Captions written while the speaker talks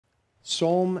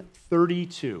Psalm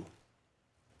 32,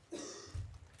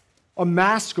 a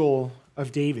maskil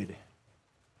of David.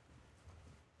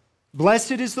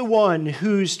 Blessed is the one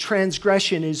whose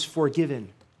transgression is forgiven,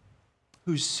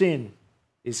 whose sin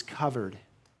is covered.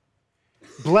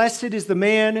 Blessed is the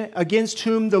man against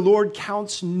whom the Lord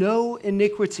counts no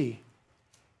iniquity,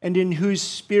 and in whose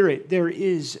spirit there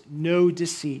is no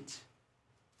deceit.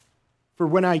 For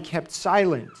when I kept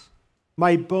silent,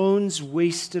 my bones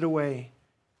wasted away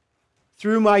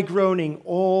through my groaning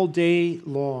all day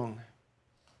long.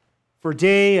 For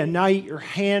day and night your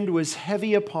hand was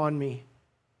heavy upon me.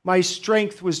 My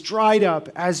strength was dried up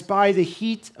as by the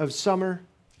heat of summer.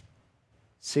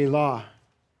 Selah.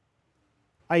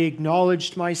 I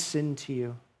acknowledged my sin to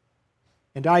you,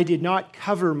 and I did not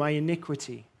cover my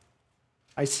iniquity.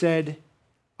 I said,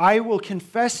 I will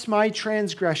confess my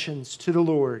transgressions to the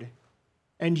Lord,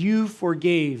 and you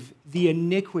forgave the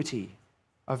iniquity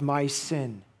of my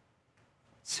sin.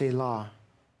 Selah.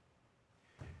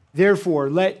 Therefore,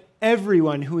 let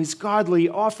everyone who is godly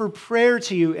offer prayer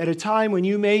to you at a time when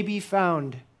you may be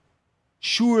found.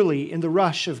 Surely in the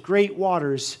rush of great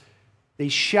waters they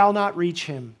shall not reach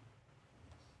him.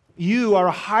 You are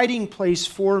a hiding place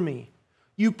for me.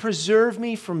 You preserve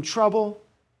me from trouble.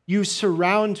 You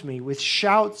surround me with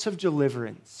shouts of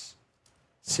deliverance.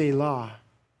 Selah.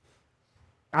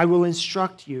 I will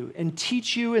instruct you and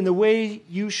teach you in the way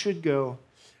you should go.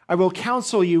 I will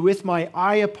counsel you with my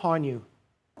eye upon you.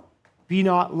 Be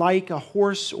not like a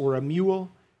horse or a mule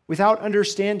without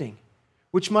understanding,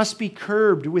 which must be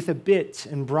curbed with a bit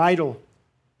and bridle,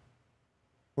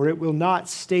 or it will not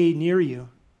stay near you.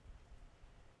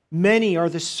 Many are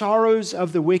the sorrows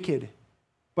of the wicked,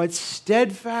 but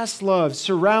steadfast love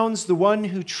surrounds the one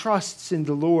who trusts in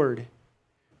the Lord.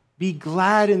 Be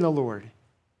glad in the Lord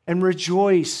and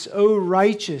rejoice, O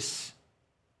righteous,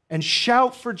 and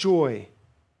shout for joy,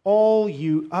 all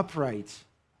you upright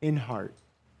in heart.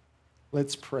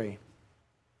 Let's pray.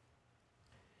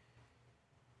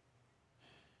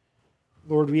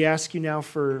 Lord, we ask you now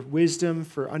for wisdom,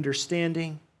 for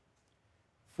understanding,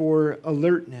 for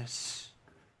alertness.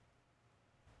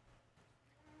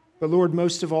 But Lord,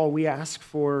 most of all, we ask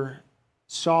for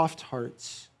soft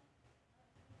hearts,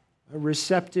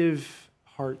 receptive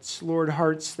hearts, Lord,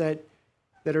 hearts that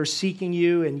are seeking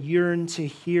you and yearn to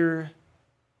hear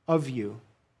of you.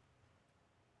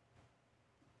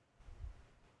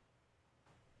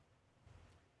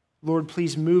 Lord,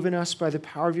 please move in us by the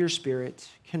power of your Spirit.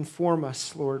 Conform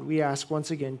us, Lord, we ask once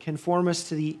again, conform us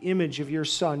to the image of your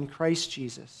Son, Christ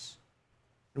Jesus.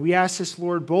 And we ask this,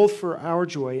 Lord, both for our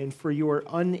joy and for your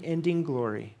unending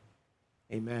glory.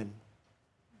 Amen.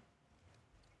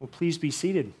 Well, please be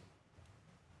seated.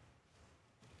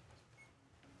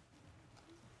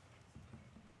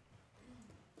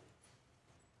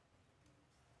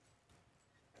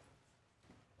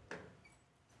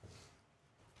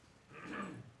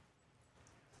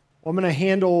 Well, I'm going to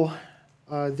handle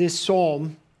this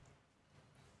psalm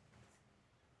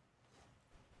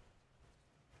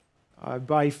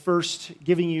by first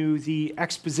giving you the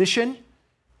exposition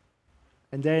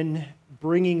and then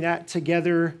bringing that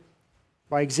together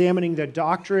by examining the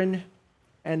doctrine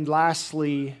and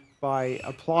lastly by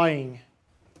applying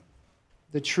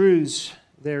the truths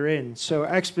therein. So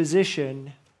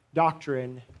exposition,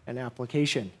 doctrine, and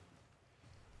application.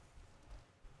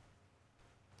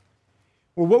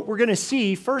 Well, what we're going to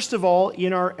see, first of all,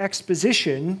 in our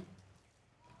exposition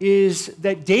is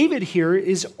that David here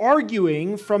is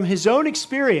arguing from his own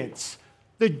experience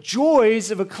the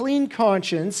joys of a clean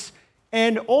conscience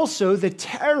and also the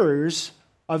terrors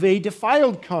of a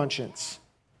defiled conscience.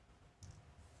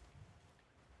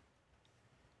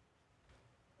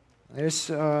 This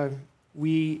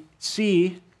we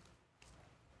see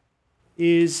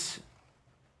is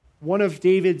one of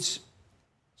David's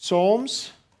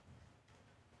psalms.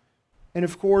 And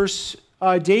of course,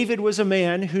 David was a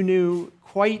man who knew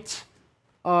quite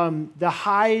the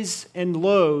highs and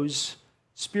lows,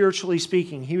 spiritually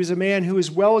speaking. He was a man who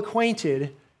was well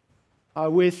acquainted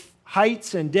with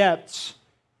heights and depths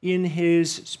in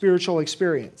his spiritual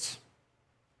experience.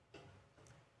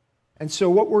 And so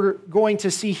what we're going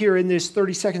to see here in this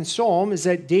 32nd Psalm is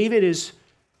that David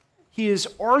is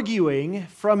arguing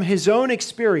from his own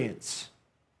experience.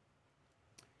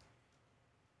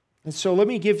 And so let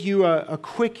me give you a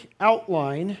quick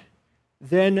outline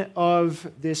then of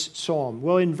this psalm.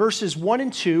 Well, in verses 1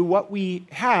 and 2, what we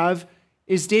have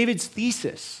is David's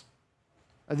thesis.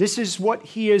 This is what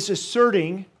he is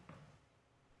asserting.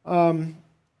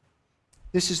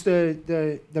 This is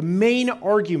the main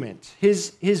argument,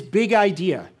 his big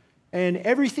idea. And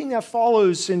everything that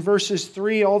follows in verses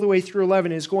 3 all the way through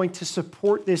 11 is going to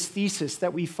support this thesis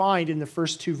that we find in the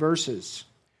first two verses.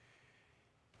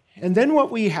 And then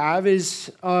what we have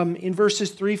is in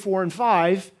verses 3, 4, and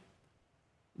 5,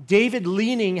 David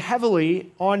leaning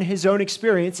heavily on his own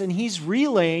experience, and he's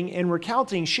relaying and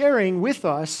recounting, sharing with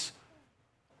us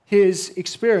his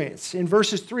experience. In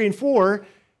verses 3 and 4,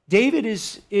 David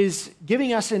is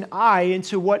giving us an eye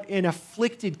into what an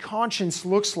afflicted conscience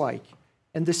looks like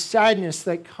and the sadness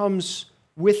that comes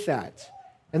with that.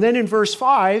 And then in verse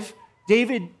 5,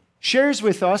 David shares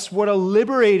with us what a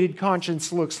liberated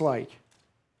conscience looks like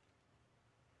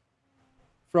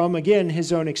from, again,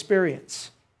 his own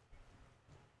experience.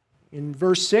 In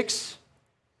verse 6,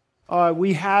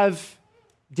 we have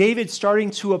David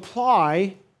starting to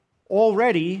apply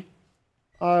already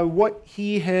what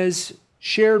he has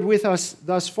shared with us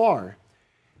thus far.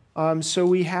 So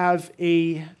we have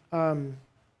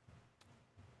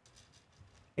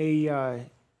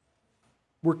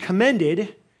we're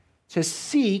commended to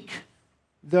seek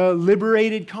the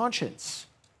liberated conscience.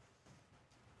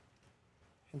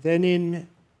 And then in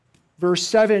verse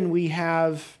 7, we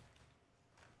have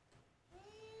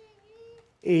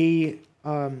a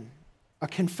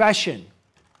confession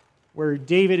where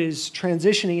David is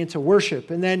transitioning into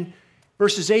worship. And then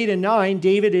verses 8 and 9,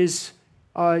 David is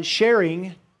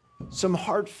sharing some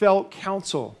heartfelt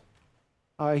counsel.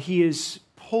 He is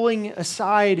pulling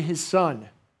aside his son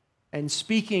and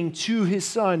speaking to his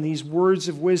son these words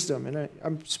of wisdom. And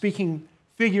I'm speaking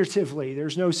figuratively.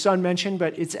 There's no son mentioned,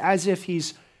 but it's as if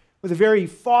he's, with a very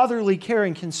fatherly care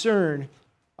and concern,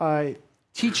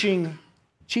 teaching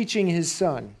his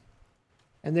son.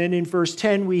 And then in verse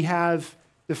 10, we have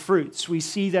the fruits. We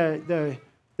see the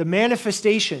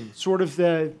manifestation, sort of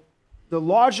the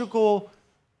logical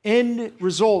end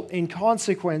result and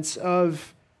consequence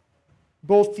of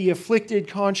both the afflicted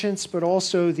conscience, but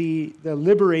also the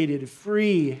liberated,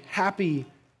 free, happy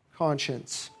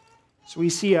conscience. So we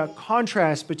see a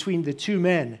contrast between the two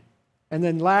men. And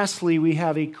then lastly, we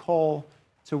have a call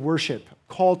to worship,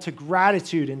 a call to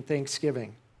gratitude and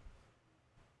thanksgiving.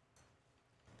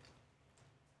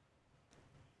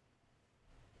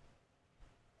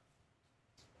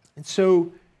 And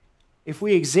so, if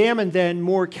we examine then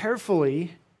more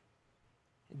carefully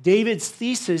David's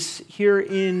thesis here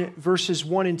in verses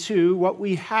 1 and 2, what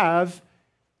we have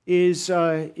is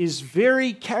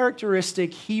very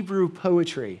characteristic Hebrew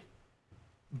poetry.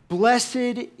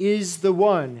 Blessed is the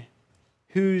one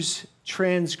whose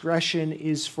transgression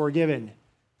is forgiven.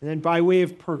 And then by way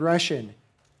of progression,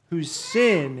 whose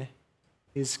sin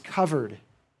is covered.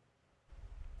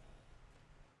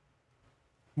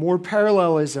 More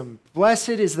parallelism. Blessed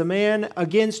is the man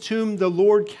against whom the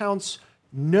Lord counts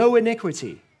no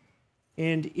iniquity,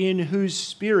 and in whose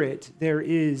spirit there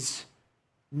is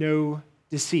no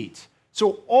deceit.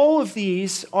 So all of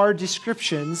these are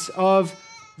descriptions of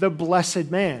the blessed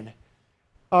man.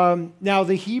 Now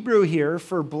the Hebrew here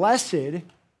for blessed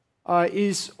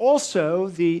is also,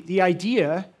 the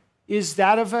idea is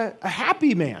that of a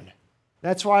happy man.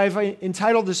 That's why I've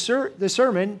entitled the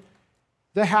sermon,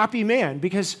 The Happy Man,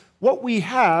 because what we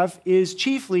have is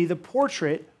chiefly the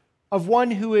portrait of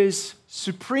one who is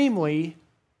supremely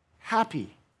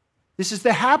happy. This is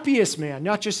the happiest man,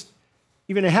 not just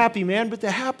even a happy man, but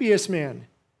the happiest man.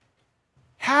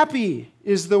 Happy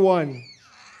is the one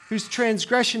whose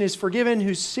transgression is forgiven,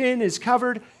 whose sin is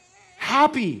covered.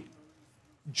 Happy,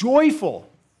 joyful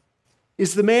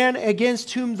is the man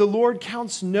against whom the Lord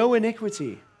counts no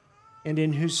iniquity, and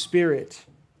in whose spirit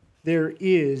there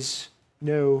is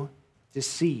no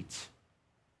deceit.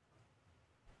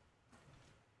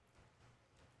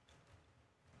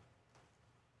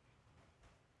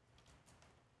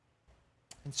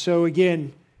 And so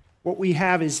again, what we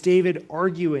have is David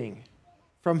arguing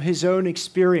from his own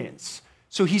experience.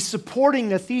 So he's supporting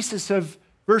the thesis of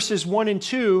verses 1 and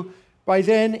 2 by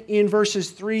then in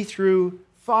verses 3 through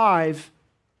 5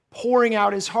 pouring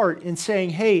out his heart and saying,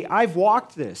 hey, I've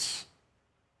walked this.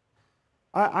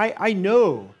 I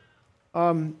know.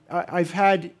 I've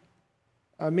had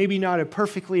maybe not a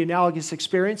perfectly analogous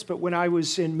experience, but when I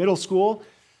was in middle school,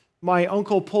 my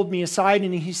uncle pulled me aside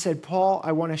and he said, Paul,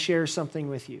 I want to share something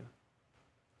with you.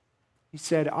 He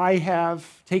said,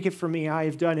 take it from me, I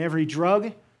have done every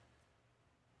drug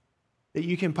that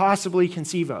you can possibly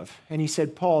conceive of. And he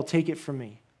said, Paul, take it from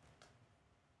me.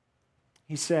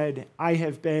 He said,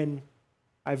 I've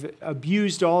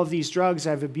abused all of these drugs,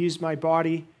 I've abused my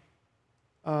body,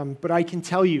 but I can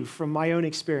tell you from my own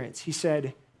experience. He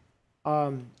said,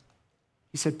 Paul,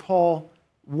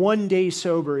 1 day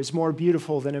sober is more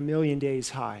beautiful than 1,000,000 days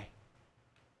high.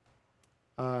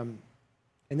 And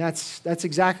And that's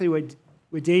exactly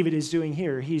what David is doing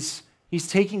here. He's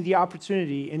taking the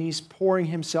opportunity and he's pouring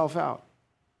himself out.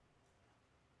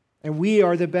 And we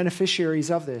are the beneficiaries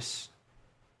of this.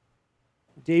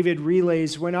 David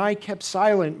relays, when I kept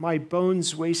silent, my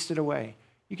bones wasted away.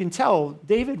 You can tell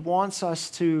David wants us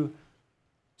to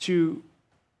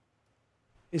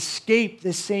escape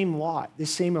this same lot,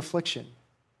 this same affliction.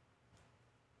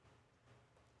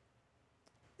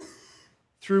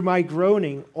 Through my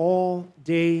groaning all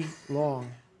day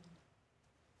long.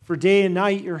 For day and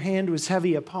night your hand was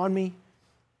heavy upon me.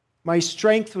 My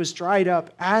strength was dried up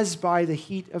as by the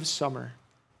heat of summer.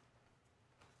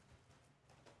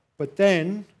 But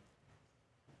then,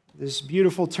 this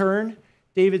beautiful turn,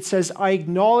 David says, I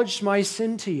acknowledged my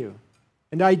sin to you,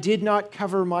 and I did not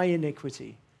cover my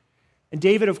iniquity. And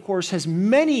David, of course, has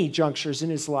many junctures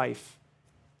in his life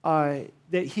that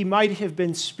he might have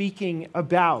been speaking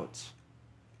about.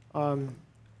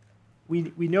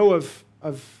 We know of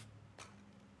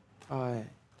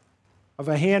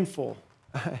a handful,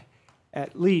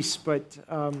 at least, but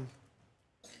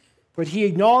he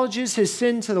acknowledges his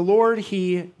sin to the Lord.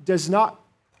 He does not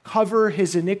cover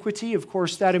his iniquity. Of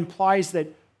course, that implies that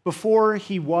before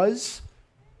he was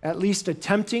at least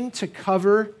attempting to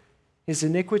cover his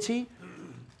iniquity.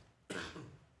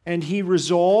 And he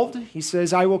resolved, he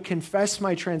says, I will confess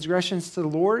my transgressions to the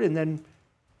Lord. And then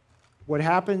what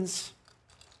happens?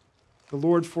 The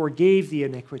Lord forgave the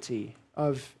iniquity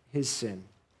of his sin.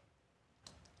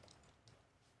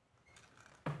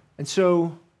 And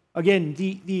so, again,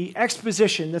 the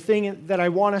exposition, the thing that I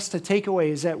want us to take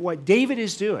away is that what David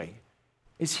is doing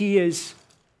is he's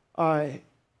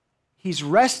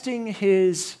resting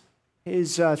his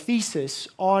thesis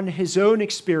on his own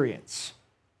experience.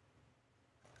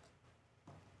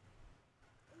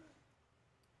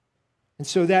 And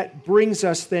so that brings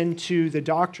us then to the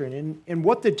doctrine. And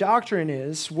what the doctrine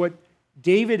is, what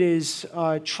David is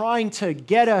trying to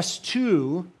get us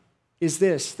to is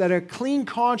this, that a clean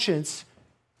conscience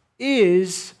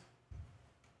is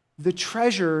the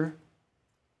treasure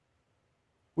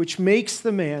which makes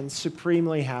the man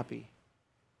supremely happy.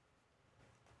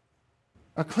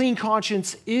 A clean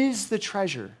conscience is the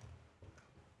treasure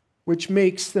which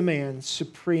makes the man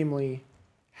supremely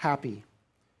happy.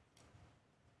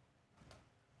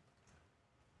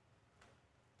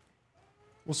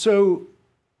 Well, so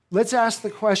let's ask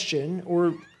the question,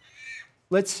 or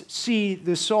let's see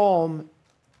the psalm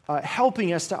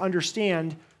helping us to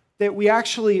understand that we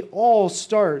actually all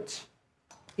start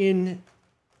in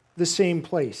the same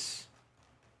place.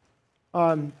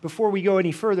 Before we go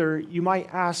any further, you might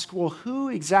ask, well, who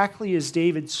exactly is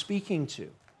David speaking to?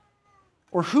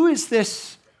 Or who is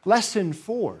this lesson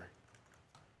for?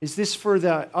 Is this for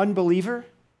the unbeliever?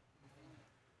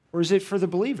 Or is it for the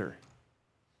believer?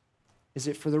 Is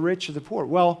it for the rich or the poor?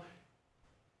 Well,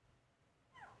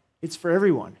 it's for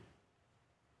everyone.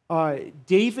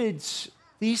 David's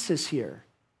thesis here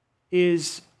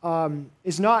is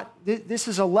not, this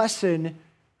is a lesson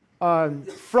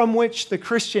from which the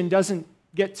Christian doesn't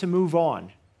get to move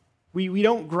on. We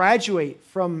don't graduate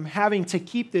from having to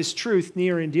keep this truth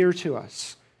near and dear to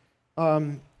us.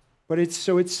 But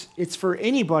it's for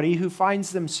anybody who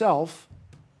finds themselves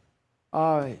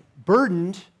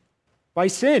burdened by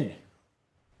sin.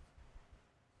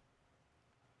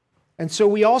 And so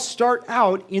we all start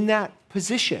out in that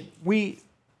position.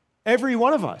 Every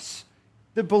one of us,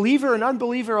 the believer and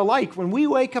unbeliever alike, when we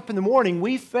wake up in the morning,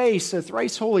 we face a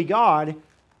thrice holy God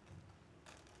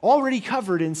already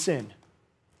covered in sin.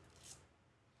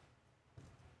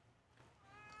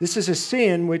 This is a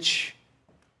sin which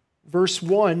verse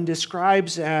 1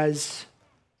 describes as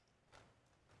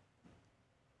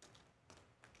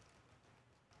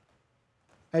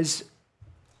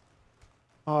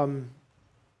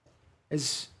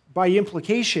by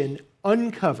implication,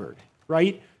 uncovered,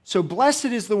 right? So blessed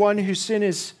is the one whose sin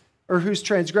is, or whose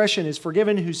transgression is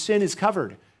forgiven, whose sin is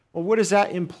covered. Well, what does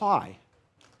that imply?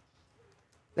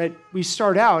 That we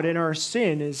start out and our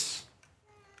sin it's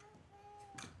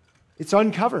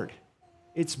uncovered.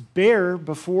 It's bare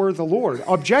before the Lord.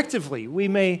 Objectively, we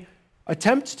may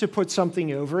attempt to put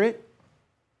something over it.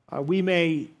 We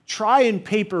may try and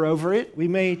paper over it. We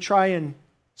may try and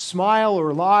smile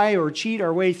or lie or cheat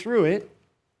our way through it,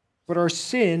 but our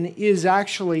sin is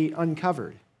actually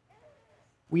uncovered.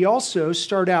 We also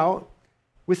start out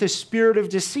with a spirit of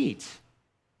deceit.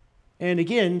 And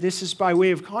again, this is by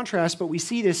way of contrast, but we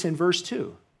see this in verse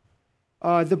 2.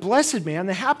 The blessed man,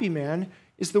 the happy man,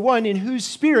 is the one in whose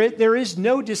spirit there is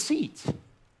no deceit.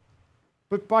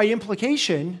 But by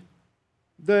implication,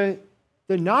 the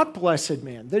not blessed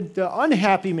man, the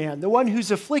unhappy man, the one who's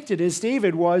afflicted, as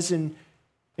David was in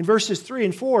in verses 3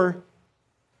 and 4,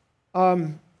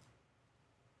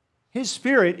 his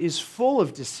spirit is full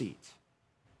of deceit.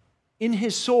 In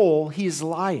his soul, he is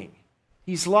lying.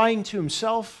 He's lying to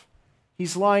himself,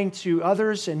 he's lying to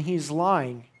others, and he's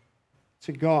lying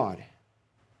to God.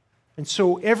 And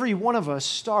so every one of us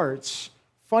starts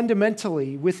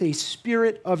fundamentally with a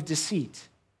spirit of deceit.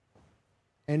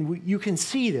 And you can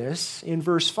see this in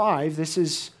verse 5. This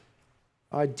is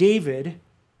David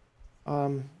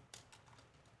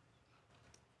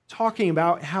talking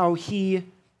about how he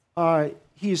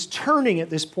is turning at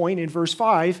this point in verse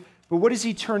 5, but what is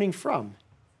he turning from?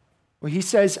 Well, he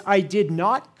says, I did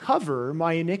not cover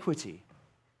my iniquity.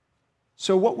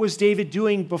 So what was David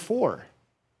doing before?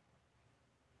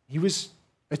 He was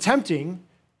attempting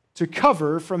to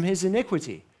cover from his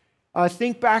iniquity.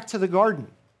 Think back to the garden.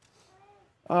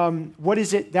 What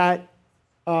is it that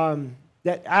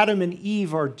Adam and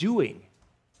Eve are doing?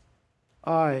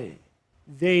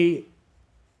 They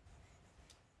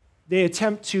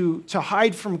attempt to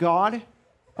hide from God,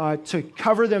 to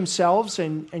cover themselves,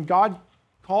 and God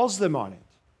calls them on it.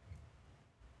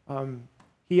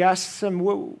 He asks them,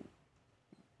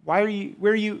 "Why are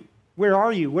you? Where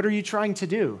are you? What are you trying to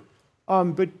do?"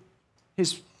 But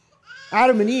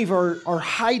Adam and Eve are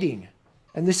hiding,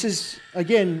 and this is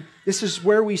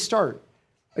where we start,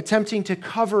 attempting to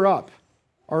cover up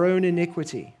our own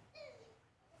iniquity.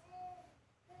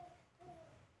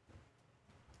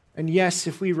 And yes,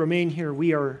 if we remain here,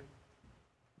 we are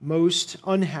most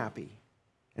unhappy,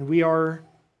 and we are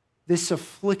in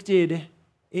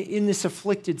this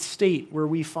afflicted state where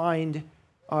we find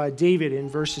David in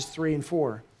verses 3 and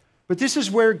 4. But this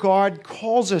is where God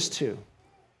calls us to.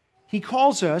 He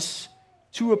calls us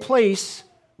to a place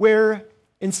where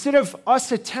instead of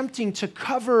us attempting to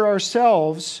cover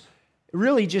ourselves,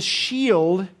 really just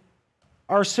shield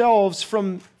ourselves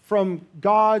from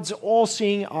God's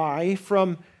all-seeing eye,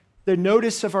 from the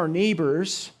notice of our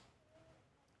neighbors,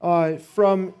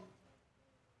 from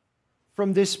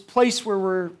this place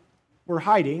where we're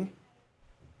hiding,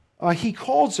 he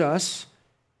calls us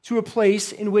to a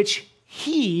place in which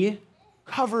he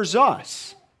covers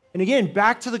us. And again,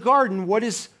 back to the garden, what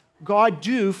does God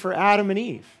do for Adam and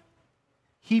Eve?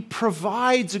 He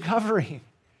provides a covering.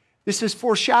 This is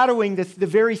foreshadowing the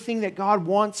very thing that God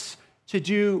wants to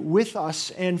do with us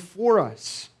and for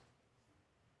us.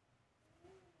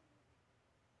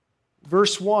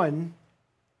 Verse 1,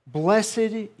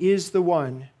 blessed is the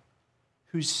one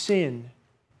whose sin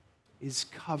is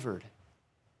covered.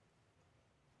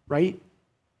 Right?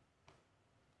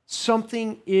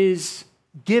 Something is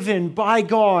given by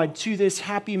God to this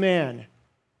happy man,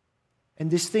 and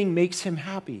this thing makes him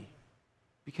happy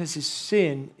because his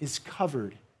sin is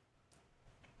covered.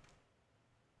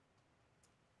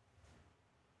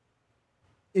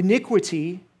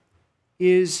 Iniquity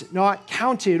is not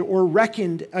counted or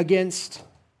reckoned against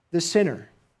the sinner.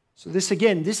 So this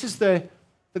is the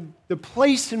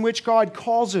place in which God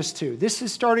calls us to. This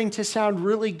is starting to sound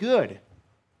really good.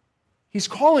 He's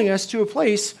calling us to a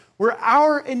place where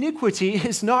our iniquity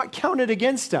is not counted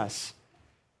against us.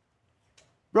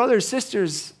 Brothers,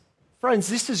 sisters, friends,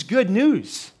 this is good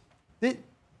news.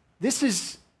 This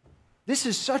is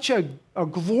such a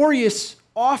glorious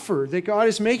offer that God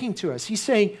is making to us. He's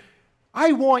saying,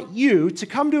 I want you to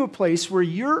come to a place where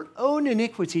your own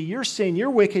iniquity, your sin, your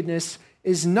wickedness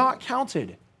is not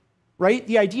counted, right?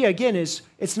 The idea, again, is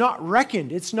it's not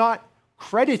reckoned, it's not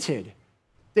credited,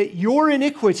 that your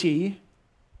iniquity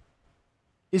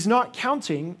is not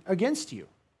counting against you.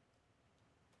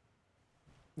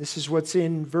 This is what's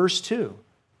in verse 2.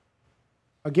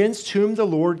 Against whom the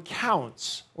Lord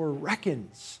counts or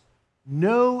reckons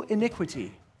no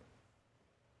iniquity.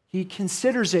 He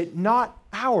considers it not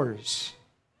ours.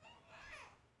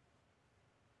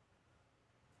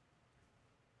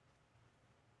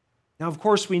 Now, of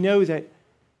course, we know that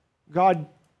God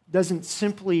doesn't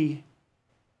simply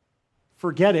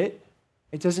forget it.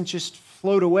 It doesn't just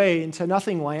float away into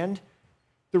nothing land.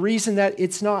 The reason that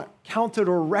it's not counted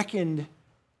or reckoned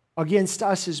against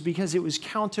us is because it was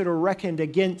counted or reckoned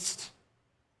against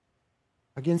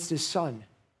his Son.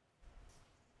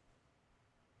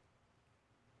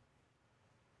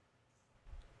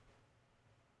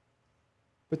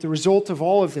 But the result of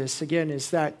all of this, again,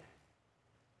 is that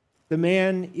the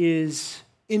man is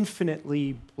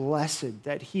infinitely blessed,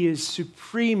 that he is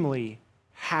supremely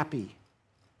happy.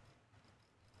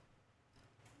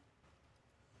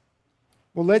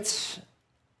 Well, let's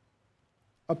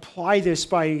apply this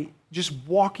by just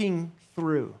walking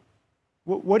through.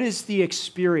 What is the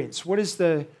experience? What is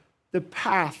the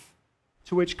path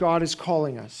to which God is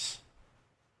calling us?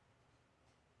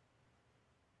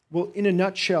 Well, in a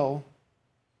nutshell,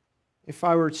 If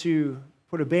I were to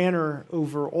put a banner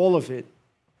over all of it,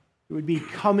 it would be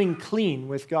coming clean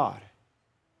with God.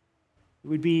 It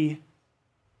would be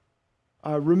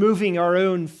removing our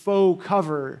own faux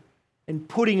cover and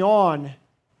putting on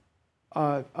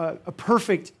a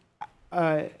perfect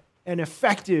and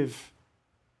effective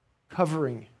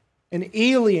covering, an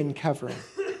alien covering.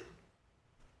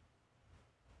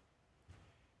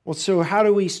 Well, so how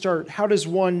do we start? How does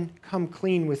one come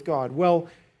clean with God? Well,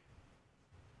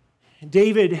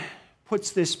 David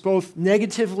puts this both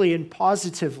negatively and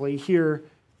positively here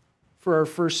for our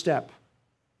first step.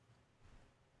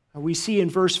 We see in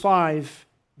verse 5,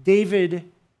 David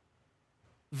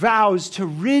vows to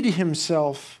rid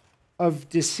himself of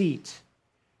deceit.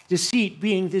 Deceit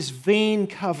being this vain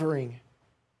covering.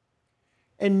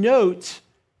 And note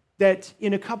that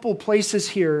in a couple places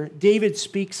here, David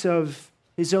speaks of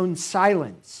his own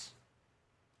silence.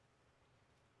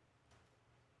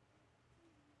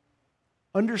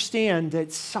 Understand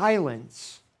that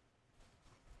silence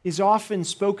is often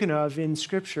spoken of in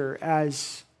Scripture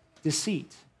as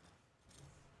deceit,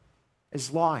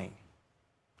 as lying.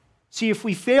 See, if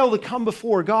we fail to come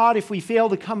before God, if we fail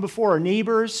to come before our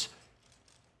neighbors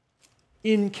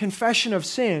in confession of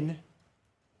sin,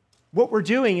 what we're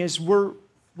doing is we're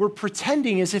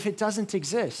pretending as if it doesn't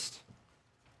exist.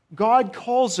 God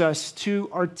calls us to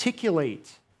articulate,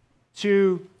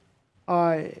 to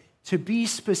be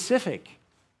specific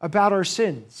about our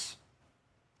sins,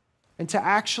 and to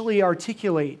actually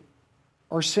articulate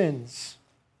our sins.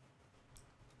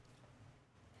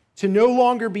 To no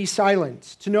longer be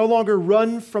silent, to no longer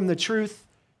run from the truth,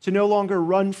 to no longer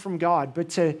run from God, but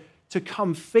to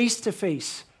come face to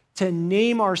face, to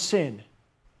name our sin,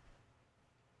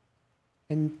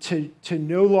 and to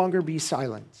no longer be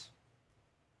silent.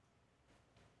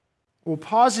 Well,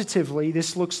 positively,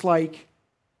 this looks like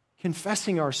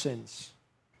confessing our sins.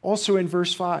 Also in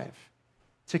verse 5,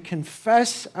 to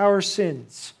confess our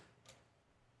sins.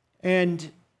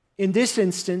 And in this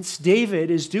instance, David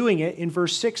is doing it. In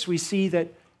verse 6, we see that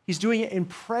he's doing it in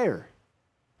prayer,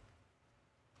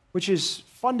 which is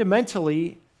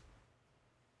fundamentally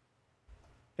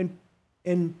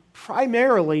and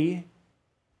primarily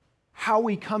how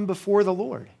we come before the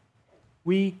Lord.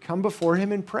 We come before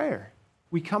him in prayer.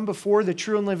 We come before the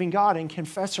true and living God and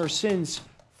confess our sins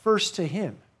first to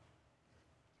him.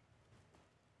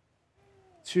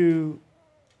 To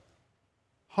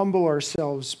humble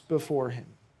ourselves before him.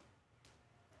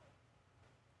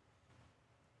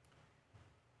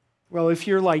 Well, if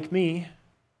you're like me,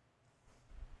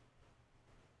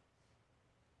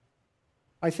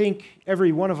 I think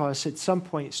every one of us at some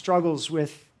point struggles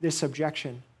with this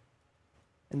objection.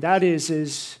 And that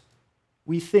is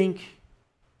we think,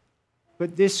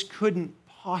 but this couldn't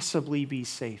possibly be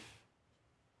safe.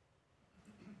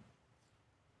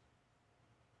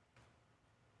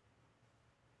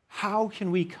 How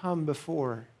can we come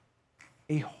before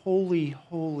a holy,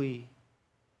 holy,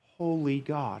 holy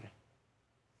God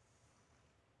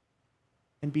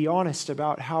and be honest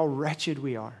about how wretched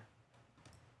we are?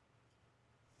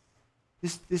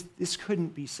 This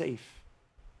couldn't be safe.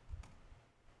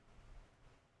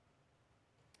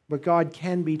 But God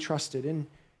can be trusted. And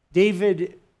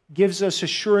David gives us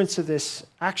assurance of this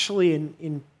actually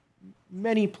in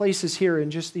many places here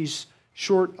in just these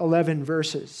short 11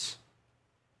 verses.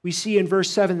 We see in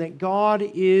verse 7 that God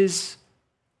is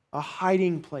a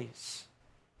hiding place.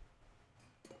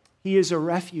 He is a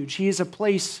refuge. He is a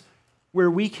place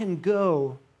where we can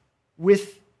go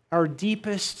with our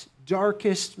deepest,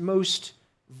 darkest, most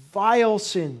vile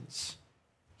sins.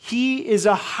 He is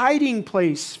a hiding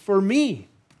place for me.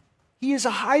 He is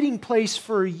a hiding place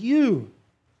for you.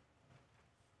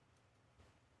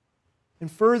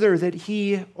 And further, that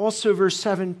he also, verse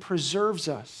 7, preserves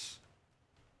us.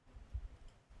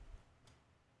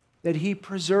 That he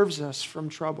preserves us from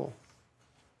trouble.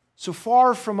 So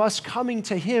far from us coming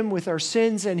to him with our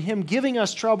sins and him giving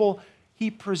us trouble, he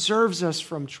preserves us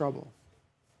from trouble.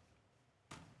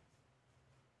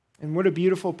 And what a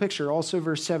beautiful picture. Also,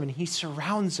 verse 7, he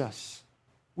surrounds us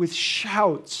with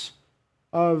shouts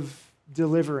of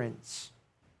deliverance.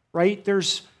 Right?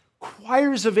 There's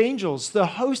choirs of angels. The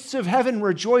hosts of heaven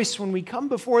rejoice when we come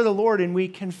before the Lord and we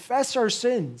confess our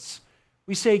sins.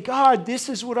 We say, God, this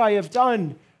is what I have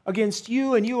done. Against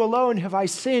you and you alone have I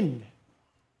sinned.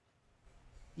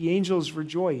 The angels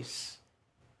rejoice.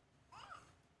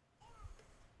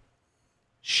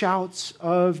 Shouts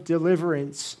of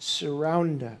deliverance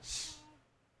surround us.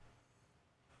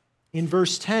 In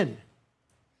verse 10,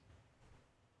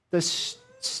 the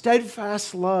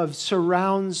steadfast love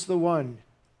surrounds the one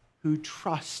who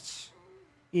trusts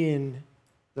in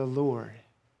the Lord.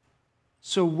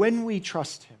 So when we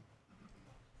trust him,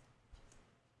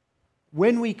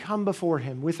 when we come before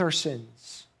him with our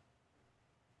sins,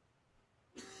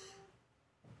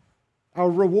 our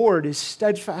reward is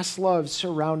steadfast love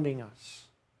surrounding us.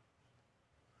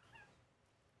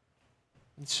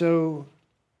 And so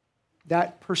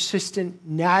that persistent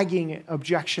nagging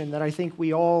objection that I think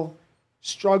we all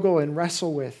struggle and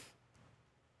wrestle with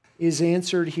is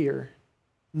answered here.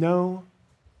 No,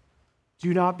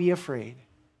 do not be afraid.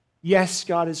 Yes,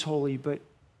 God is holy, but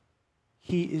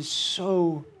he is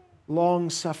so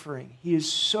long-suffering. He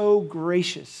is so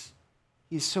gracious.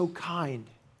 He is so kind.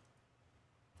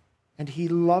 And he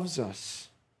loves us.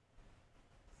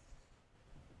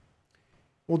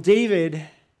 Well, David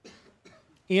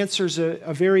answers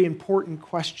a very important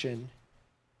question,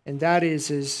 and that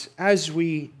is as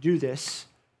we do this,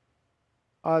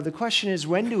 the question is,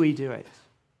 when do we do it?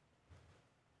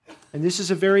 And this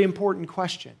is a very important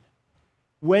question.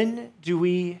 When do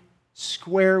we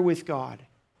square with God?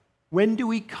 When do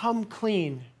we come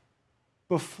clean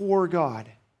before God?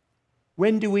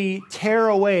 When do we tear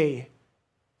away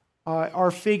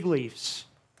our fig leaves?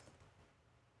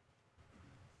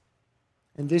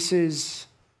 And this is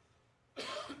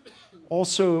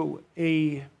also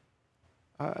a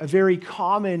very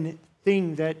common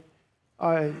thing that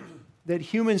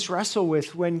humans wrestle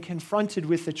with when confronted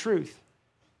with the truth,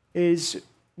 is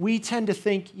we tend to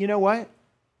think, you know what?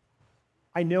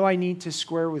 I know I need to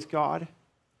square with God.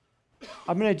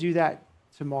 I'm going to do that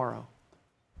tomorrow.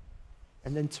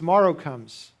 And then tomorrow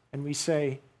comes, and we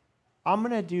say, I'm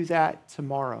going to do that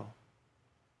tomorrow.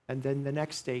 And then the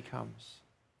next day comes.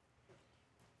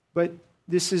 But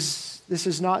this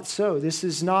is not so. This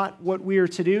is not what we are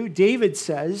to do. David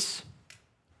says,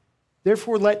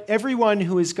 therefore let everyone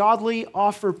who is godly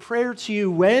offer prayer to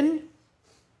you when?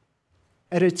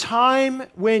 At a time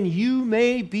when you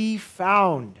may be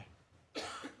found.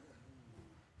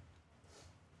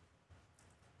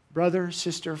 Brother,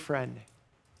 sister, friend,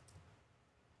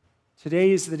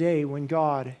 today is the day when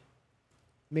God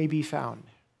may be found.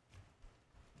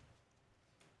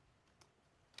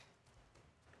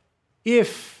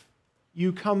 If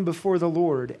you come before the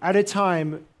Lord at a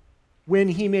time when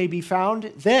he may be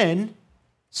found, then,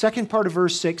 second part of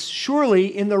verse 6, surely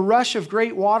in the rush of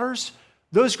great waters,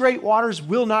 those great waters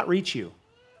will not reach you.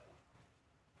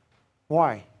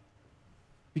 Why?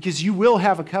 Because you will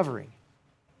have a covering.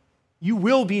 You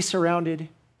will be surrounded.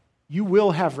 You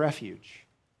will have refuge.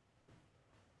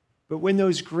 But when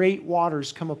those great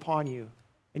waters come upon you,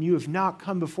 and you have not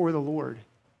come before the Lord,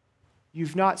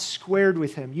 you've not squared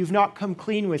with him, you've not come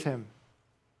clean with him,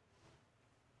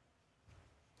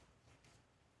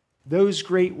 those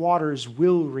great waters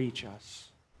will reach us.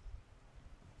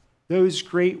 Those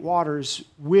great waters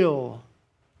will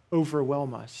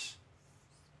overwhelm us.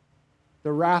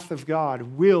 The wrath of God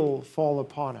will fall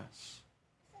upon us,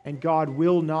 and God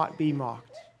will not be mocked.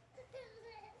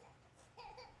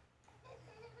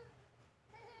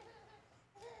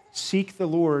 Seek the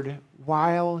Lord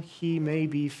while he may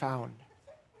be found.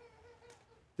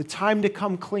 The time to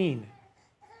come clean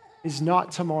is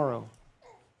not tomorrow.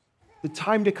 The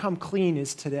time to come clean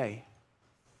is today,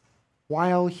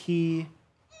 while he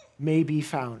may be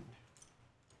found.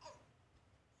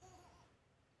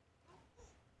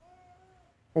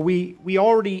 Well, we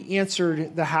already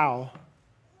answered the how.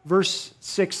 Verse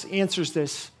 6 answers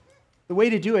this. The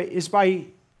way to do it is by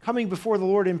coming before the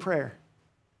Lord in prayer.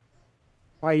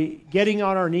 By getting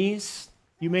on our knees.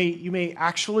 You may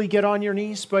actually get on your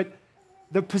knees, but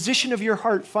the position of your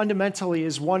heart fundamentally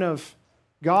is one of,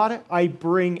 God, I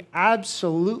bring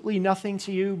absolutely nothing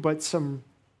to you but some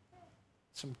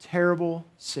terrible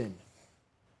sin.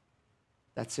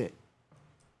 That's it.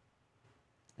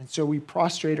 And so we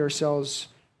prostrate ourselves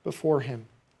before him.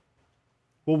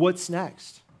 Well, what's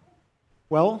next?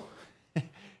 Well,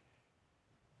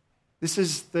 this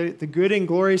is the good and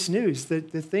glorious news. The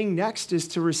thing next is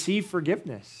to receive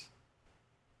forgiveness.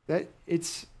 That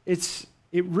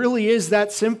it really is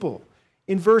that simple.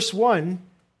 In verse 1,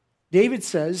 David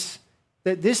says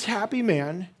that this happy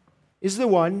man is the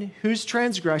one whose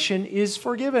transgression is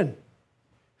forgiven,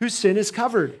 whose sin is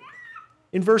covered.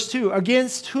 In verse 2,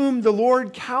 against whom the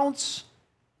Lord counts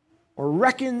or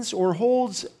reckons or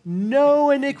holds no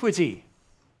iniquity.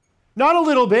 Not a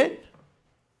little bit.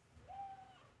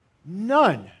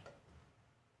 None.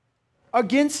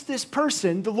 Against this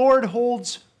person, the Lord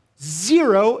holds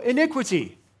zero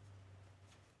iniquity.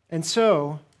 And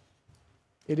so,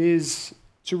 it is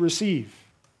to receive.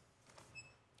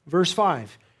 Verse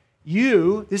 5,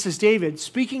 you, this is David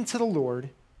speaking to the Lord,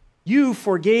 you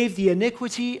forgave the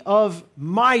iniquity of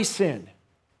my sin.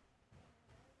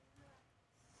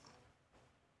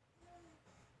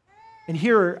 And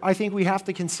here, I think we have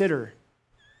to consider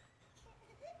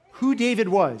who David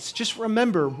was. Just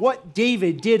remember what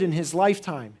David did in his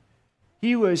lifetime.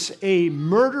 He was a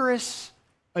murderous,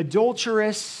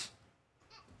 adulterous.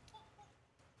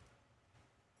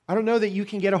 I don't know that you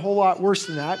can get a whole lot worse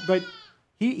than that, but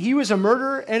he was a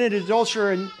murderer and an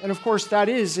adulterer, and of course that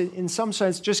is, in some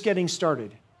sense, just getting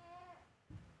started.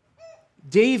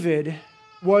 David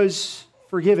was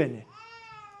forgiven.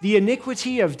 The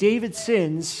iniquity of David's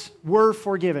sins were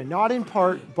forgiven, not in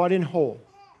part, but in whole.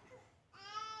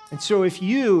 And so if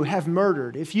you have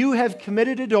murdered, if you have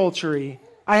committed adultery,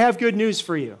 I have good news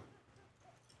for you.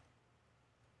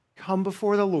 Come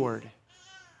before the Lord.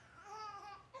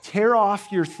 Tear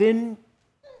off your thin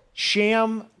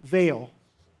sham veil.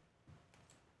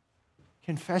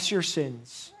 Confess your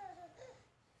sins.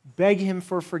 Beg him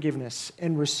for forgiveness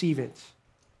and receive it.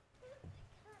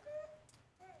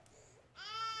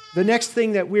 The next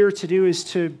thing that we're to do is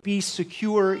to be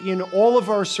secure in all of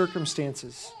our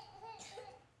circumstances.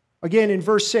 Again, in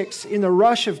verse 6, in the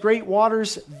rush of great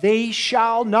waters, they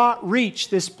shall not reach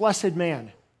this blessed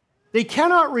man. They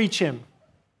cannot reach him.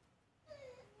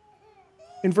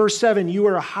 In verse 7, you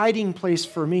are a hiding place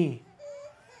for me.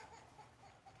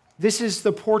 This is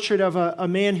the portrait of a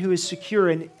man who is secure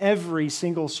in every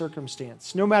single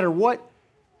circumstance. No matter what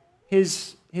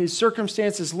his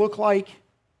circumstances look like,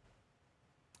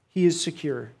 he is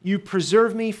secure. You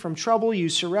preserve me from trouble. You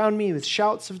surround me with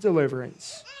shouts of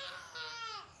deliverance.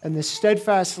 And the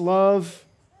steadfast love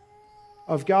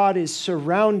of God is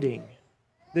surrounding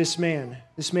this man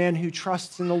who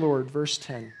trusts in the Lord, verse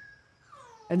 10.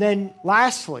 And then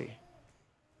lastly,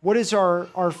 what's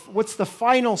the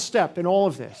final step in all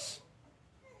of this?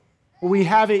 Well, we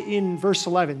have it in verse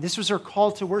 11. This was our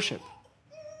call to worship.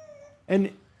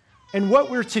 And what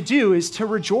we're to do is to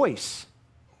rejoice.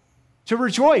 To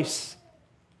rejoice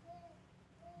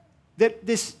that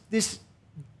this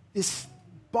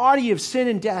body of sin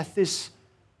and death,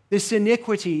 this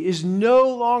iniquity is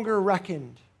no longer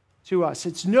reckoned to us.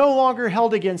 It's no longer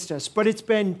held against us, but it's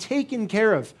been taken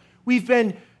care of. We've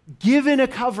been given a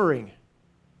covering.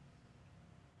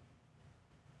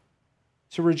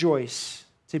 To rejoice,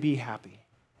 to be happy,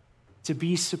 to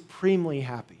be supremely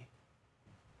happy.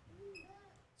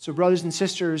 So, brothers and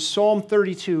sisters, Psalm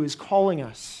 32 is calling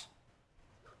us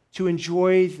to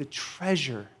enjoy the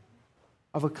treasure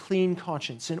of a clean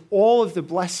conscience and all of the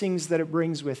blessings that it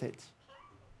brings with it.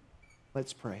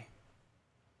 Let's pray.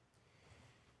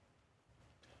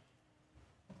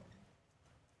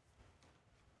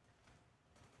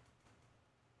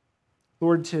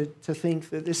 Lord, to think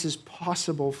that this is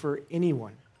possible for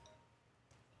anyone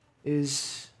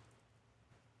is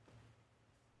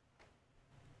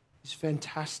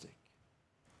fantastic,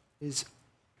 is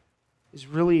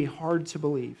really hard to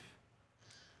believe.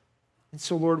 And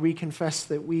so, Lord, we confess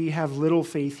that we have little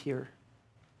faith here,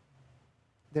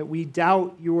 that we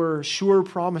doubt your sure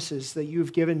promises that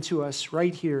you've given to us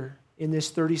right here in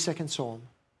this 32nd Psalm.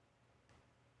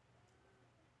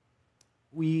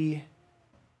 We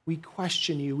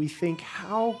question you. We think,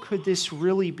 how could this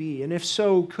really be? And if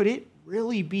so, could it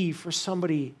really be for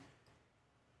somebody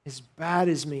as bad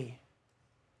as me?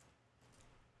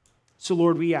 So,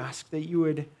 Lord, we ask that you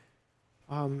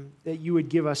would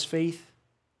give us faith.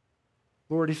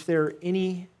 Lord, if there are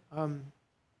any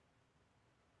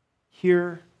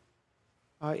here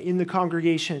in the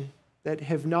congregation that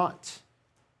have not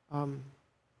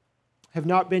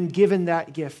been given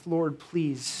that gift, Lord,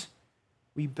 please,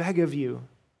 we beg of you,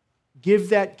 give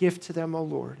that gift to them, O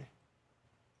Lord.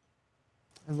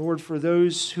 And Lord, for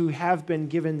those who have been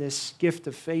given this gift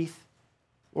of faith,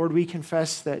 Lord, we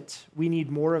confess that we need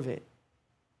more of it.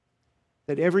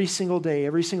 That every single day,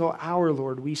 every single hour,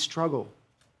 Lord, we struggle.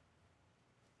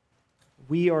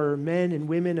 We are men and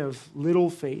women of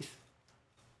little faith.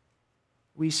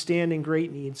 We stand in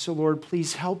great need. So, Lord,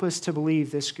 please help us to believe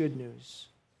this good news.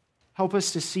 Help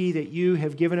us to see that you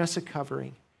have given us a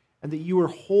covering and that you are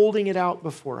holding it out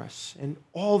before us. And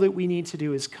all that we need to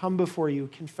do is come before you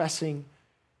confessing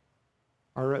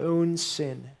our own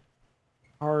sin,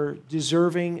 our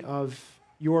deserving of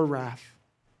your wrath.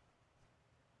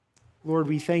 Lord,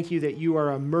 we thank you that you are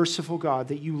a merciful God,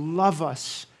 that you love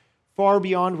us far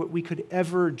beyond what we could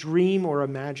ever dream or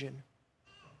imagine.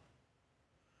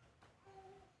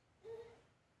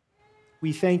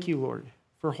 We thank you, Lord,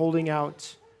 for holding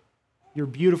out your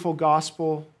beautiful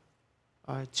gospel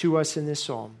to us in this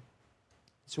psalm.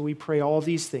 So we pray all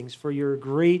these things for your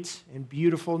great and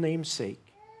beautiful name's sake.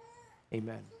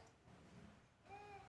 Amen.